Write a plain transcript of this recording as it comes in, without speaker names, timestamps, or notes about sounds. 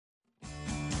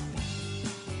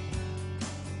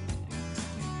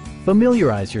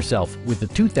Familiarize yourself with the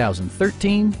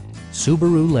 2013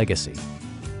 Subaru Legacy.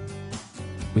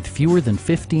 With fewer than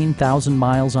 15,000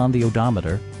 miles on the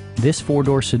odometer, this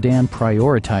four-door sedan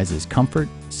prioritizes comfort,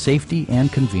 safety,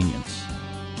 and convenience.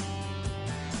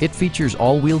 It features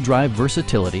all-wheel drive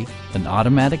versatility, an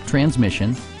automatic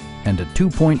transmission, and a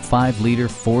 2.5-liter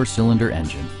four-cylinder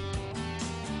engine.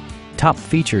 Top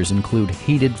features include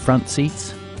heated front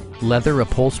seats, leather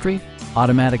upholstery,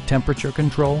 automatic temperature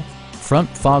control, front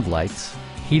fog lights,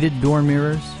 heated door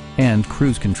mirrors, and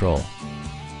cruise control.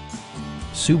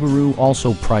 Subaru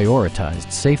also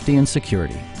prioritized safety and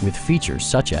security with features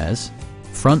such as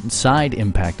front and side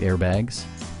impact airbags,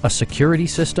 a security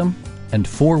system, and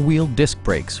four-wheel disc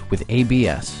brakes with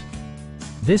ABS.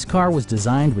 This car was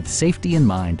designed with safety in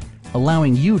mind,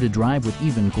 allowing you to drive with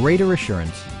even greater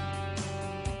assurance.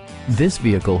 This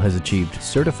vehicle has achieved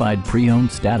certified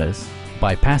pre-owned status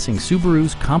by passing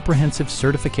Subaru's comprehensive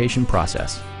certification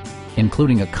process,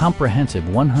 including a comprehensive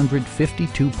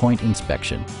 152-point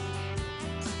inspection.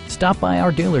 Stop by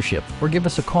our dealership or give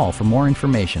us a call for more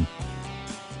information.